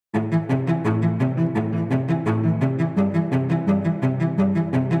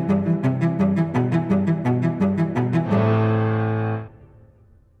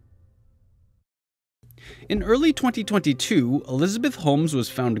In early 2022, Elizabeth Holmes was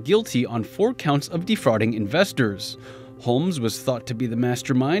found guilty on 4 counts of defrauding investors. Holmes was thought to be the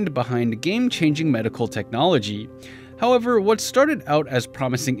mastermind behind game-changing medical technology. However, what started out as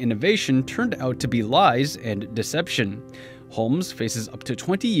promising innovation turned out to be lies and deception. Holmes faces up to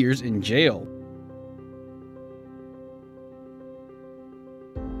 20 years in jail.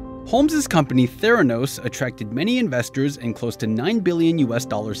 Holmes' company Theranos attracted many investors and close to $9 billion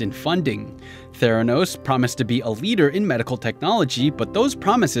in funding. Theranos promised to be a leader in medical technology, but those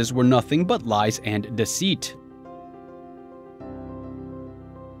promises were nothing but lies and deceit.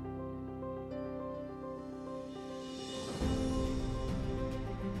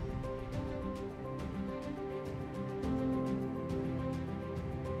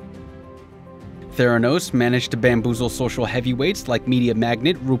 Theranos managed to bamboozle social heavyweights like media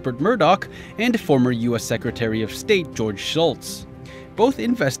magnate Rupert Murdoch and former US Secretary of State George Shultz. Both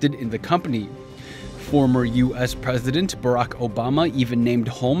invested in the company. Former US President Barack Obama even named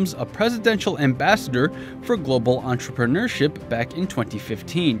Holmes a presidential ambassador for global entrepreneurship back in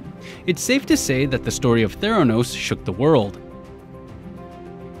 2015. It's safe to say that the story of Theranos shook the world.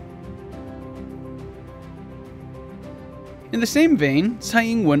 In the same vein, Tsai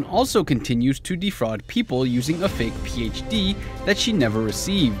Ing-wen also continues to defraud people using a fake PhD that she never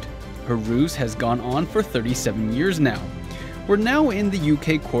received. Her ruse has gone on for 37 years now. We're now in the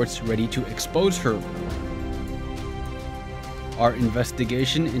UK courts ready to expose her. Our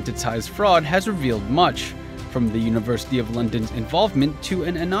investigation into Tsai's fraud has revealed much, from the University of London's involvement to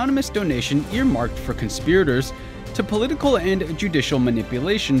an anonymous donation earmarked for conspirators, to political and judicial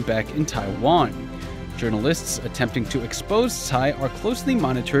manipulation back in Taiwan. Journalists attempting to expose Tsai are closely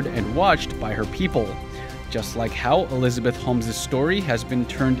monitored and watched by her people. Just like how Elizabeth Holmes' story has been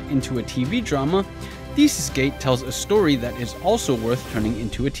turned into a TV drama, Thesis-Gate tells a story that is also worth turning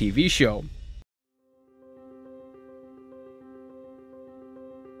into a TV show.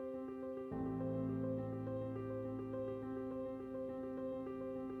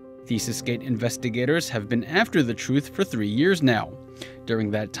 Thesis-Gate investigators have been after the truth for 3 years now. During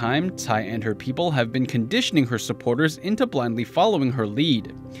that time, Tsai and her people have been conditioning her supporters into blindly following her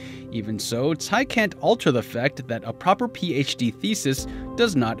lead. Even so, Tsai can't alter the fact that a proper PhD thesis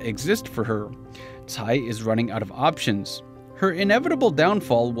does not exist for her. Tsai is running out of options. Her inevitable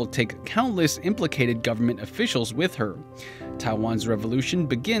downfall will take countless implicated government officials with her. Taiwan's revolution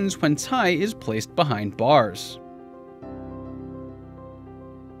begins when Tsai is placed behind bars.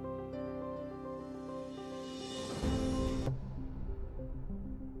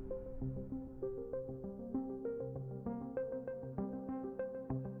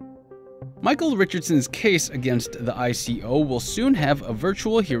 Michael Richardson's case against the ICO will soon have a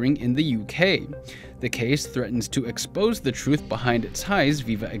virtual hearing in the UK. The case threatens to expose the truth behind Tsai's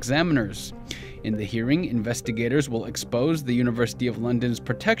Viva examiners. In the hearing, investigators will expose the University of London's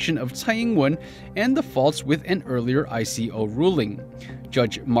protection of Tsai Ing-wen and the faults with an earlier ICO ruling.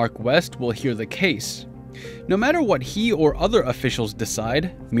 Judge Mark West will hear the case. No matter what he or other officials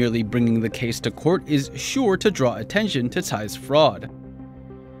decide, merely bringing the case to court is sure to draw attention to Tsai's fraud.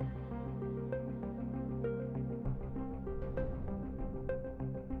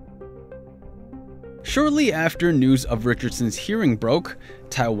 Shortly after news of Richardson's hearing broke,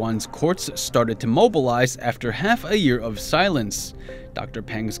 Taiwan's courts started to mobilize after half a year of silence. Dr.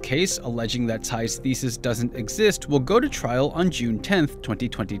 Peng's case, alleging that Tsai's thesis doesn't exist, will go to trial on June 10,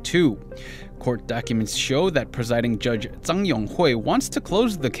 2022. Court documents show that presiding judge Zhang Yonghui wants to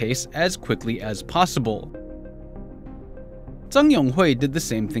close the case as quickly as possible. Zhang Yonghui did the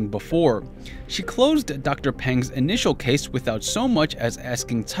same thing before. She closed Dr. Peng's initial case without so much as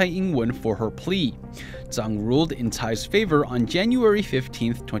asking Tsai Ing-wen for her plea. Zhang ruled in Tsai's favor on January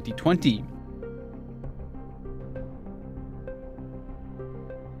 15, 2020.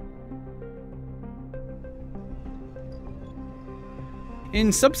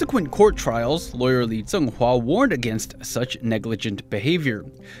 In subsequent court trials, lawyer Li Zhenghua warned against such negligent behavior.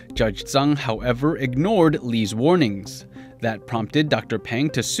 Judge Zhang, however, ignored Li's warnings. That prompted Dr. Peng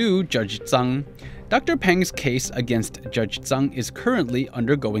to sue Judge Zhang. Dr. Peng's case against Judge Zhang is currently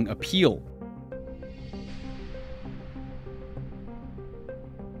undergoing appeal.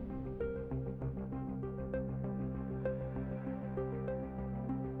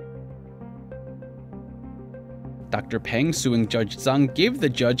 Dr. Peng suing Judge Zhang gave the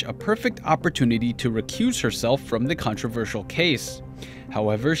judge a perfect opportunity to recuse herself from the controversial case.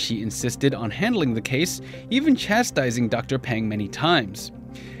 However, she insisted on handling the case, even chastising Dr. Peng many times.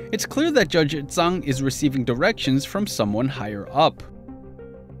 It's clear that Judge Zhang is receiving directions from someone higher up.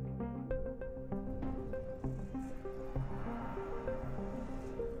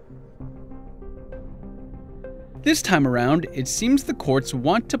 This time around, it seems the courts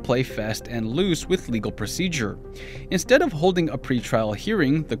want to play fast and loose with legal procedure. Instead of holding a pretrial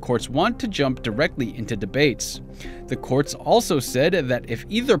hearing, the courts want to jump directly into debates. The courts also said that if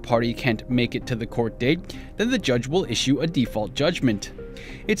either party can't make it to the court date, then the judge will issue a default judgment.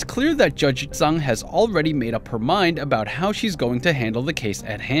 It's clear that Judge Tsang has already made up her mind about how she's going to handle the case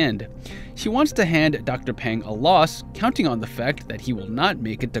at hand. She wants to hand Dr. Pang a loss, counting on the fact that he will not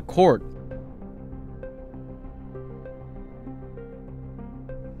make it to court.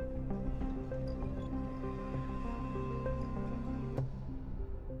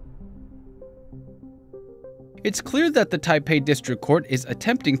 It's clear that the Taipei District Court is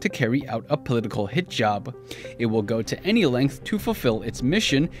attempting to carry out a political hit job. It will go to any length to fulfill its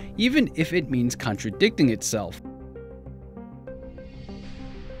mission, even if it means contradicting itself.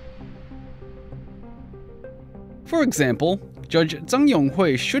 For example, Judge Zhang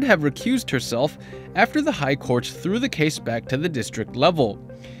Yonghui should have recused herself after the High Court threw the case back to the district level.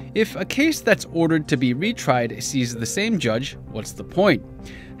 If a case that's ordered to be retried sees the same judge, what's the point?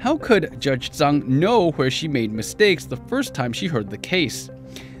 How could Judge Zhang know where she made mistakes the first time she heard the case?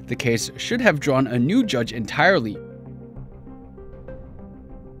 The case should have drawn a new judge entirely.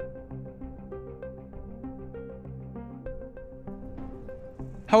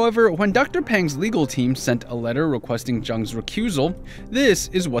 However, when Dr. Pang's legal team sent a letter requesting Zhang's recusal, this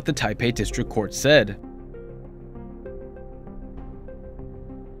is what the Taipei District Court said.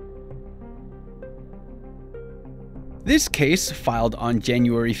 This case, filed on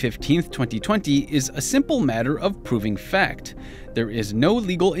January 15, 2020, is a simple matter of proving fact. There is no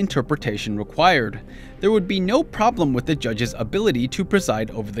legal interpretation required. There would be no problem with the judge's ability to preside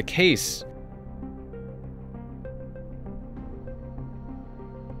over the case.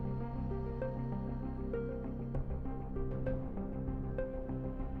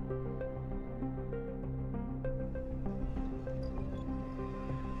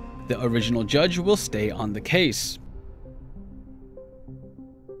 The original judge will stay on the case.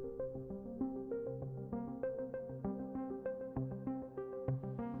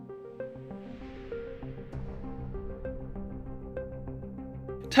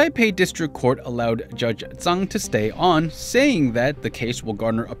 Taipei District Court allowed Judge Zhang to stay on, saying that the case will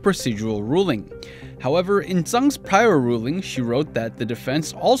garner a procedural ruling. However, in Zhang's prior ruling, she wrote that the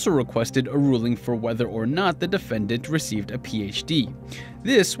defense also requested a ruling for whether or not the defendant received a PhD.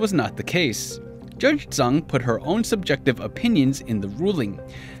 This was not the case. Judge Zhang put her own subjective opinions in the ruling.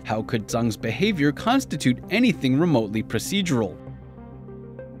 How could Zhang's behavior constitute anything remotely procedural?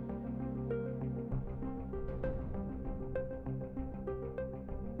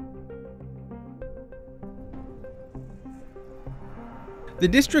 The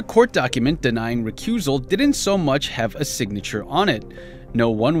district court document denying recusal didn't so much have a signature on it.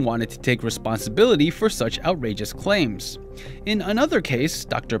 No one wanted to take responsibility for such outrageous claims. In another case,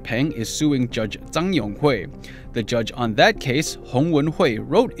 Dr. Pang is suing Judge Zhang Yonghui. The judge on that case, Hong Wenhui,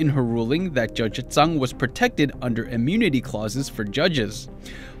 wrote in her ruling that Judge Zhang was protected under immunity clauses for judges.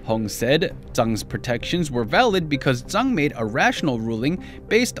 Hong said Zhang's protections were valid because Zhang made a rational ruling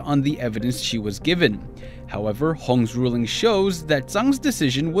based on the evidence she was given. However, Hong's ruling shows that Zhang's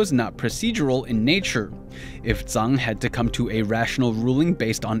decision was not procedural in nature. If Zhang had to come to a rational ruling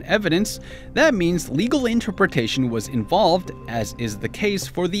based on evidence, that means legal interpretation was involved, as is the case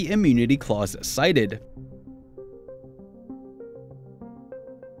for the immunity clause cited.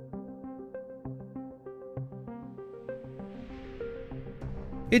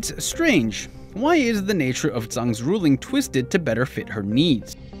 It's strange. Why is the nature of Zhang's ruling twisted to better fit her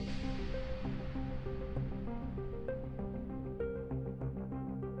needs?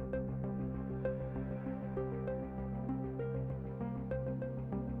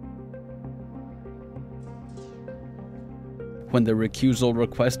 When the recusal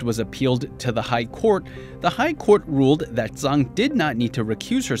request was appealed to the High Court ruled that Zhang did not need to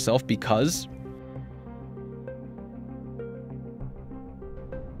recuse herself because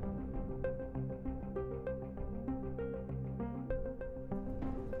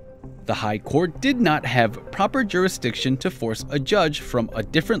the High Court did not have proper jurisdiction to force a judge from a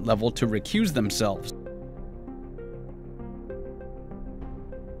different level to recuse themselves.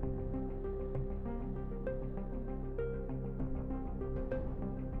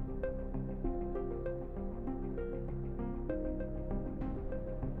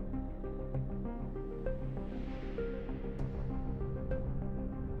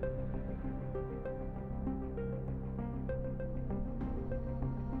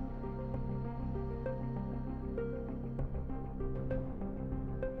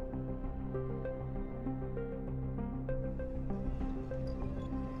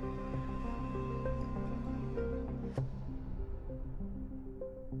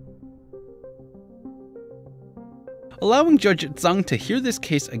 Allowing Judge Tsang to hear this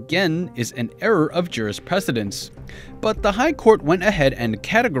case again is an error of jurisprudence. But the High Court went ahead and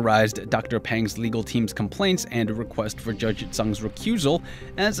categorized Dr. Pang's legal team's complaints and request for Judge Tsang's recusal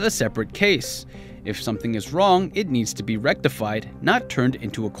as a separate case. If something is wrong, it needs to be rectified, not turned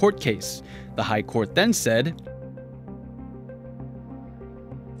into a court case. The High Court then said,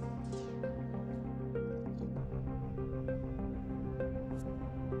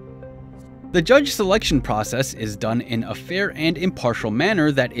 the judge selection process is done in a fair and impartial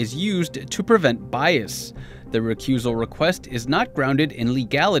manner that is used to prevent bias. The recusal request is not grounded in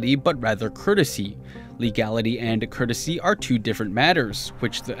legality but rather courtesy. Legality and courtesy are two different matters,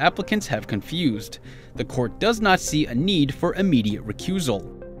 which the applicants have confused. The court does not see a need for immediate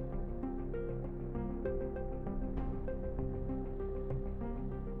recusal.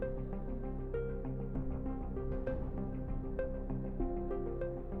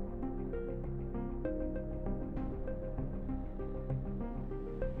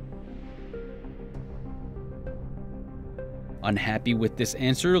 Unhappy with this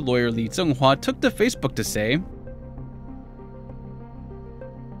answer, lawyer Li Zhenghua took to Facebook to say,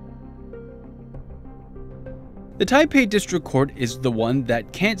 the Taipei District Court is the one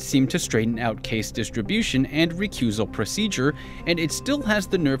that can't seem to straighten out case distribution and recusal procedure, and it still has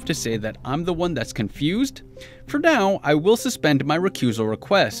the nerve to say that I'm the one that's confused? For now, I will suspend my recusal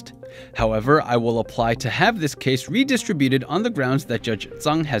request. However, I will apply to have this case redistributed on the grounds that Judge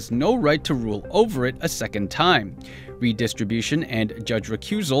Tsang has no right to rule over it a second time. Redistribution and judge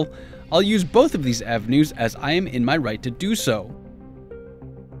recusal, I'll use both of these avenues as I am in my right to do so.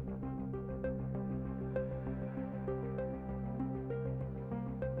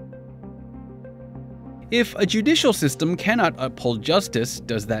 If a judicial system cannot uphold justice,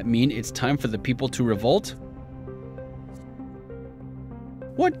 does that mean it's time for the people to revolt?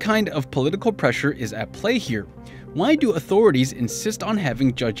 What kind of political pressure is at play here? Why do authorities insist on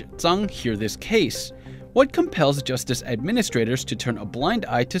having Judge Tsang hear this case? What compels justice administrators to turn a blind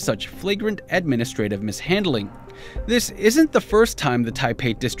eye to such flagrant administrative mishandling? This isn't the first time the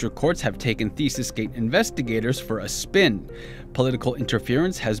Taipei district courts have taken Thesis-Gate investigators for a spin. Political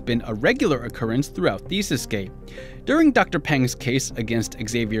interference has been a regular occurrence throughout Thesis-Gate. During Dr. Pang's case against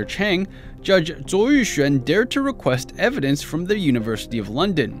Xavier Chang, Judge Zhou Yuxuan dared to request evidence from the University of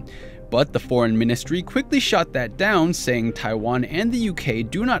London. But the Foreign Ministry quickly shot that down, saying Taiwan and the UK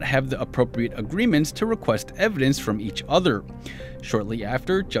do not have the appropriate agreements to request evidence from each other. Shortly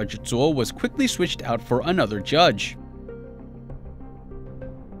after, Judge Zhou was quickly switched out for another judge.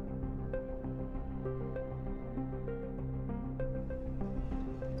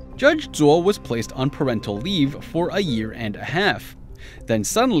 Judge Zhou was placed on parental leave for a year and a half. Then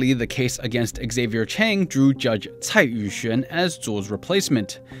suddenly, the case against Xavier Chang drew Judge Tsai Ing-wen as Zhou's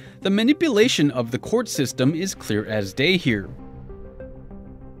replacement. The manipulation of the court system is clear as day here.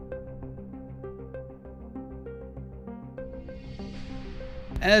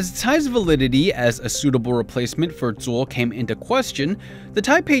 As Tsai's validity as a suitable replacement for Zhou came into question, the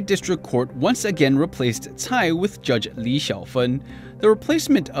Taipei District Court once again replaced Tsai with Judge Li Xiaofen. The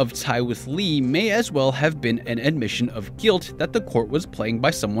replacement of Tsai with Li may as well have been an admission of guilt that the court was playing by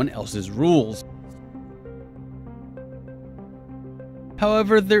someone else's rules.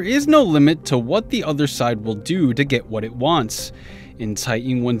 However, there is no limit to what the other side will do to get what it wants. In Tsai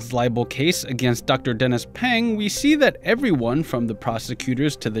Ing-wen's libel case against Dr. Dennis Pang, we see that everyone from the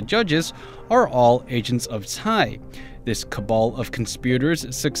prosecutors to the judges are all agents of Tsai. This cabal of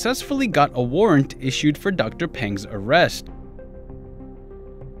conspirators successfully got a warrant issued for Dr. Pang's arrest.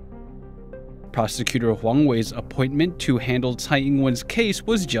 Prosecutor Huang Wei's appointment to handle Tsai Ing-wen's case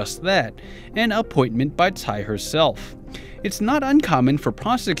was just that, an appointment by Tsai herself. It's not uncommon for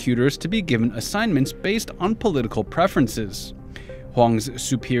prosecutors to be given assignments based on political preferences. Huang's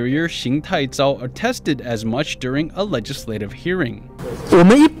superior Xing Taizao attested as much during a legislative hearing. 我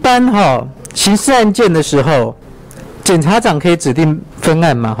们一般刑事案件的时候，检察长可以指定分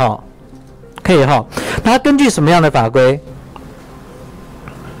案嘛可以那他根据什么样的法规？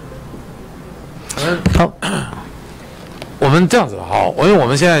我们这样子因为我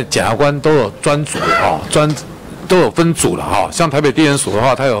们现在检察官都有专组都有分组了像台北地检署的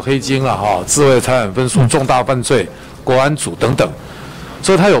话，它有黑金了智慧财产分署、重大犯罪、国安组等等，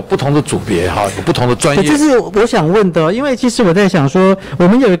所以它有不同的组别有不同的专业。这是我想问的，因为其实我在想说，我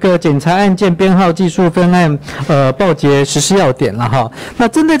们有一个检察案件编号、技术分案、报结实施要点了那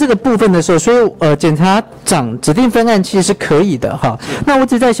针对这个部分的时候，所以检察长指定分案其实是可以的那我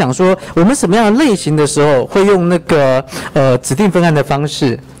只在想说，我们什么样的类型的时候会用那个指定分案的方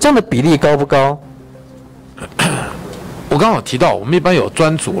式，这样的比例高不高？我刚刚有提到，我们一般有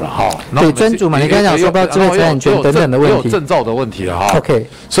专组了哈，对专组嘛，你刚才讲说到智慧财产权等等的问题，也有证照的问题了哈。OK，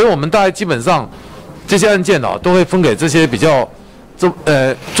 所以我们大概基本上这些案件都会分给这些比较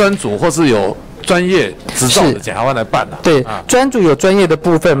专组或是有专业执照的检察官来办的。对，专组有专业的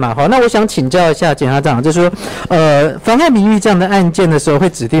部分嘛。好，那我想请教一下检察长，就是说，妨害名誉这样的案件的时候，会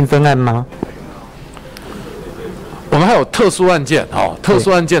指定分案吗？我们还有特殊案件，特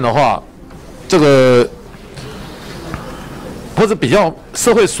殊案件的话，这个或者比较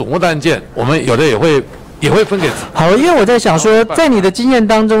社会瞩目的案件，我们有的也会分给。好，因为我在想说，在你的经验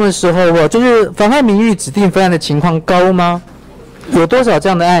当中的时候，就是妨害名誉指定分案的情况高吗？有多少这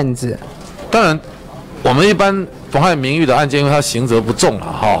样的案子？当然，我们一般妨害名誉的案件，因为它刑责不重了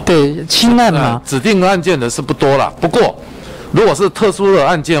哈。对，轻案嘛。指定案件的是不多了，不过。如果是特殊的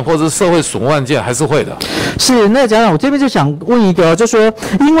案件或者是社会瞩目案件，还是会的。是，那检察长，我这边就想问一个，就说，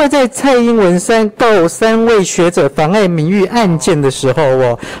因为在蔡英文告3位学者妨碍名誉案件的时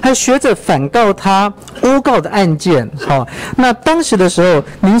候，还有学者反告他诬告的案件，那当时的时候，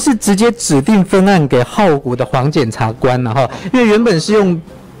您是直接指定分案给浩谷的黄检察官了因为原本是用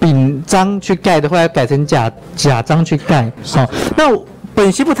丙章去盖的，后来改成甲章去盖，那。本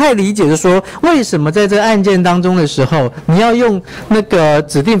席不太理解，就是说为什么在这个案件当中的时候，你要用那个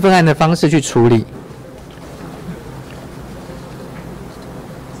指定分案的方式去处理？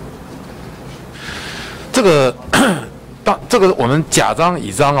这个我们甲章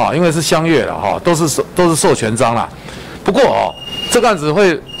乙章因为是相悦了都是授权章啦。不过这个案子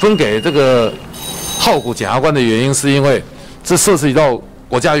会分给这个浩谷检察官的原因，是因为这涉及到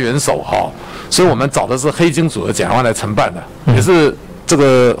国家元首所以我们找的是黑金组的检察官来承办的，也是。这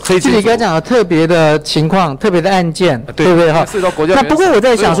个黑金，你刚才讲的特别的情况、特别的案件，对不对涉及到国家。那不过我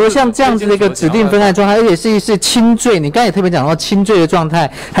在想说，像这样子的一个指定分案状态，而且是轻罪，你刚才也特别讲到轻罪的状态，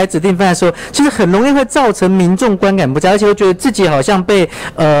还指定分案的时候，其实很容易会造成民众观感不佳，而且会觉得自己好像被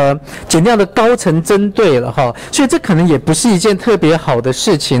检调的高层针对了所以这可能也不是一件特别好的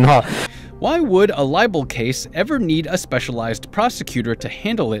事情Why would a libel case ever need a specialized prosecutor to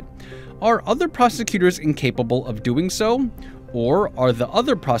handle it? Are other prosecutors incapable of doing so? Or are the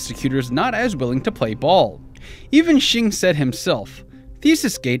other prosecutors not as willing to play ball? Even Xing said himself,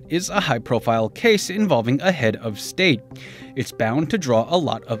 Thesis-Gate is a high-profile case involving a head of state. It's bound to draw a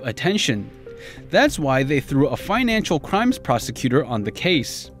lot of attention. That's why they threw a financial crimes prosecutor on the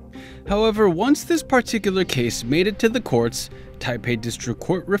case. However, once this particular case made it to the courts, Taipei District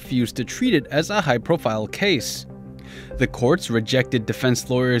Court refused to treat it as a high-profile case. The courts rejected defense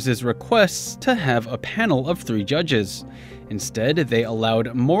lawyers' requests to have a panel of 3 judges. Instead, they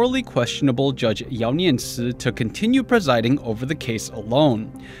allowed morally questionable Judge Yao Nianci to continue presiding over the case alone.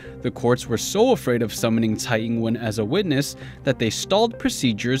 The courts were so afraid of summoning Tsai Ing-wen as a witness that they stalled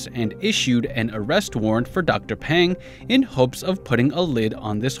procedures and issued an arrest warrant for Dr. Pang in hopes of putting a lid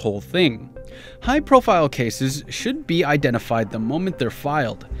on this whole thing. High-profile cases should be identified the moment they're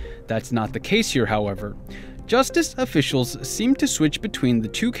filed. That's not the case here, however. Justice officials seem to switch between the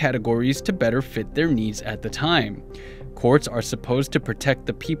 2 categories to better fit their needs at the time. Courts are supposed to protect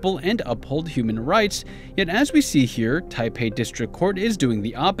the people and uphold human rights, yet as we see here, Taipei District Court is doing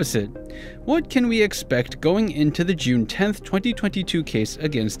the opposite. What can we expect going into the June 10th, 2022 case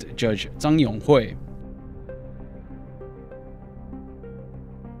against Judge Zhang Yonghui?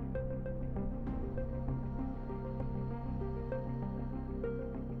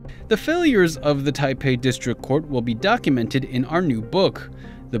 The failures of the Taipei District Court will be documented in our new book.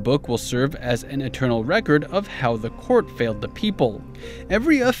 The book will serve as an eternal record of how the court failed the people.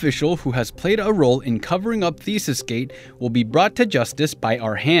 Every official who has played a role in covering up Thesis-Gate will be brought to justice by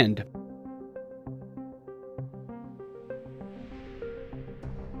our hand.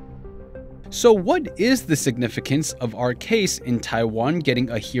 So what is the significance of our case in Taiwan getting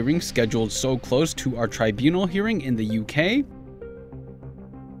a hearing scheduled so close to our tribunal hearing in the UK?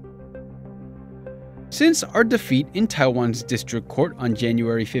 Since our defeat in Taiwan's district court on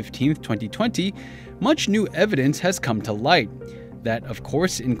January 15, 2020, much new evidence has come to light. That, of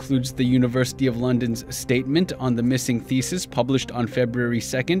course, includes the University of London's statement on the missing thesis published on February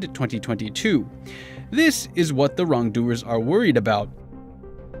 2, 2022. This is what the wrongdoers are worried about.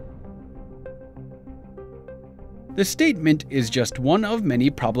 The statement is just one of many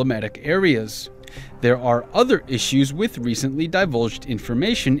problematic areas. There are other issues with recently divulged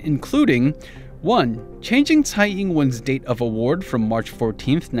information, including 1. Changing Tsai Ing-wen's date of award from March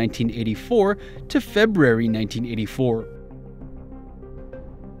 14, 1984 to February 1984.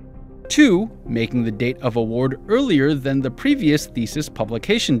 2. Making the date of award earlier than the previous thesis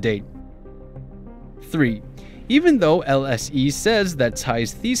publication date. 3. Even though LSE says that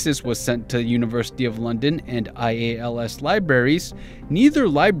Tsai's thesis was sent to University of London and IALS libraries, neither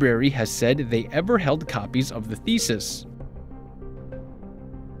library has said they ever held copies of the thesis.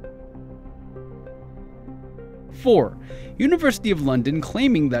 4. University of London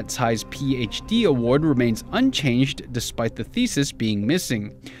claiming that Tsai's PhD award remains unchanged despite the thesis being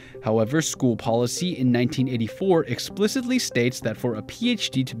missing. However, school policy in 1984 explicitly states that for a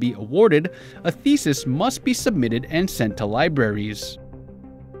PhD to be awarded, a thesis must be submitted and sent to libraries.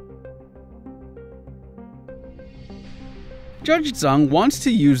 Judge Zhang wants to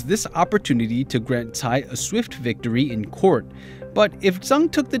use this opportunity to grant Tsai a swift victory in court. But if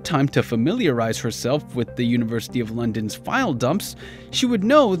Zhang took the time to familiarize herself with the University of London's file dumps, she would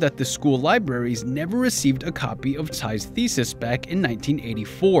know that the school libraries never received a copy of Tsai's thesis back in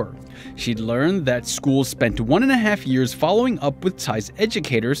 1984. She'd learned that schools spent 1.5 years following up with Tsai's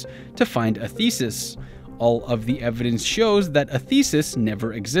educators to find a thesis. All of the evidence shows that a thesis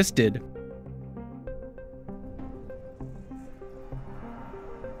never existed.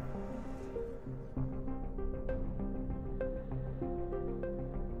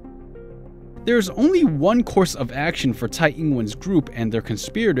 There is only one course of action for Tsai Ing-wen's group and their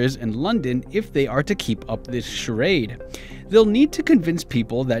conspirators in London if they are to keep up this charade. They'll need to convince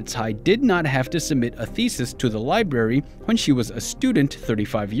people that Tsai did not have to submit a thesis to the library when she was a student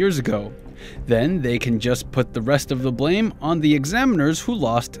 35 years ago. Then they can just put the rest of the blame on the examiners who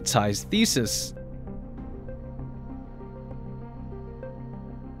lost Tsai's thesis.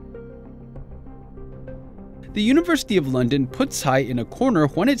 The University of London put Tsai in a corner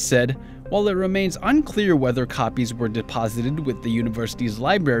when it said, while it remains unclear whether copies were deposited with the university's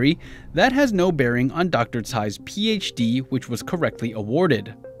library, that has no bearing on Dr. Tsai's PhD, which was correctly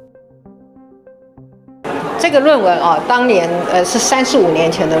awarded. 这个论文当年是35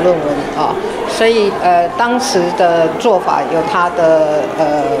年前的论文所以当时的做法有它的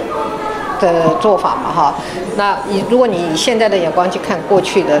做法嘛那如果你以现在的眼光去看过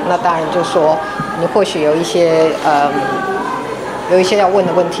去的，那当然就说你或许有一些要问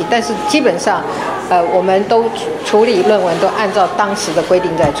的问题，但是基本上我们都处理论文都按照当时的规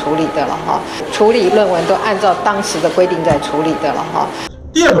定在处理的了处理论文都按照当时的规定在处理的了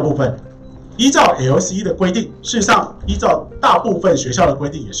第二个部分，依照 LSE 的规定，事实上依照大部分学校的规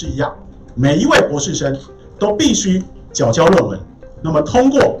定也是一样，每一位博士生都必须缴交论文，那么通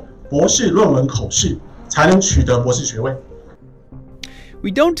过博士论文口试才能取得博士学位。We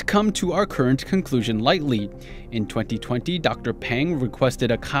don't come to our current conclusion lightly. In 2020, Dr. Pang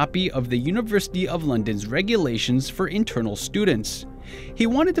requested a copy of the University of London's regulations for internal students. He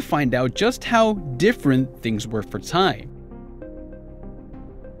wanted to find out just how different things were for Tsai.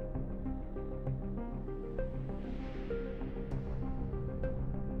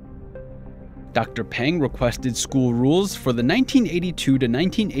 Dr. Pang requested school rules for the 1982 to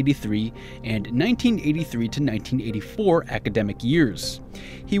 1983 and 1983 to 1984 academic years.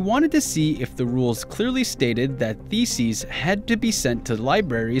 He wanted to see if the rules clearly stated that theses had to be sent to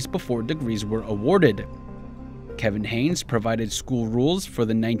libraries before degrees were awarded. Kevin Haynes provided school rules for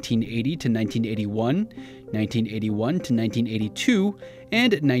the 1980 to 1981, 1981 to 1982,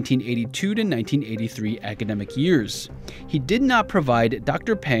 and 1982 to 1983 academic years. He did not provide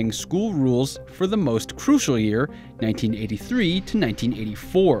Dr. Pang school rules for the most crucial year, 1983 to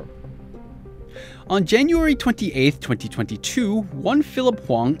 1984. On January 28, 2022, one Philip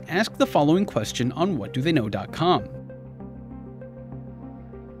Huang asked the following question on whatdotheyknow.com.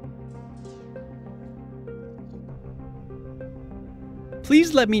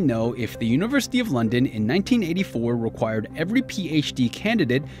 Please let me know if the University of London in 1984 required every PhD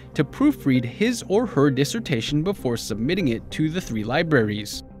candidate to proofread his or her dissertation before submitting it to the 3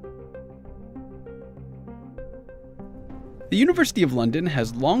 libraries. The University of London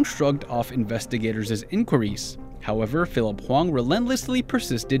has long shrugged off investigators' inquiries. However, Philip Huang relentlessly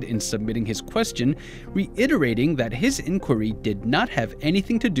persisted in submitting his question, reiterating that his inquiry did not have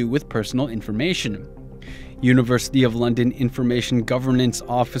anything to do with personal information. University of London Information Governance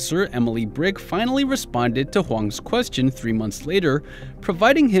Officer Emily Brigg finally responded to Huang's question 3 months later,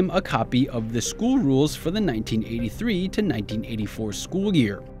 providing him a copy of the school rules for the 1983 to 1984 school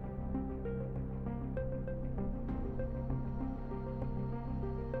year.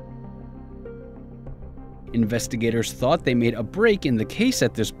 Investigators thought they made a break in the case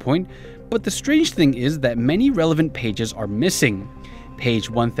at this point, but the strange thing is that many relevant pages are missing. Page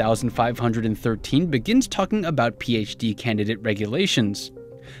 1513 begins talking about PhD candidate regulations.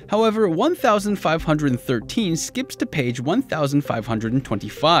 However, 1513 skips to page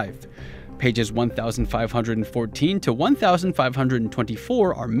 1525. Pages 1514 to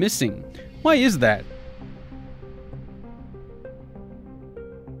 1524 are missing. Why is that?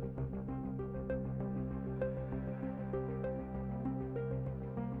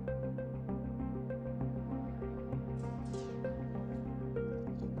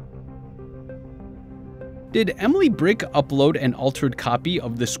 Did Emily Brick upload an altered copy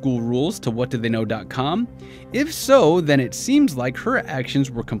of the school rules to whatdotheyknow.com? If so, then it seems like her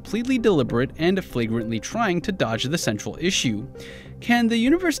actions were completely deliberate and flagrantly trying to dodge the central issue. Can the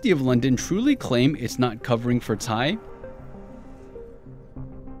University of London truly claim it's not covering for Tsai?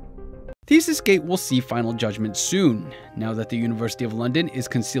 Thesis-Gate will see final judgment soon. Now that the University of London is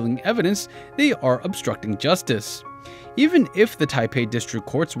concealing evidence, they are obstructing justice. Even if the Taipei district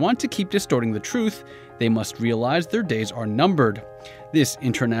courts want to keep distorting the truth, they must realize their days are numbered. This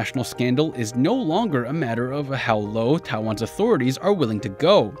international scandal is no longer a matter of how low Taiwan's authorities are willing to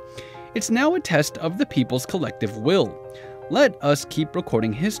go. It's now a test of the people's collective will. Let us keep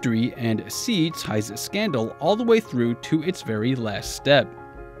recording history and see Tsai's scandal all the way through to its very last step.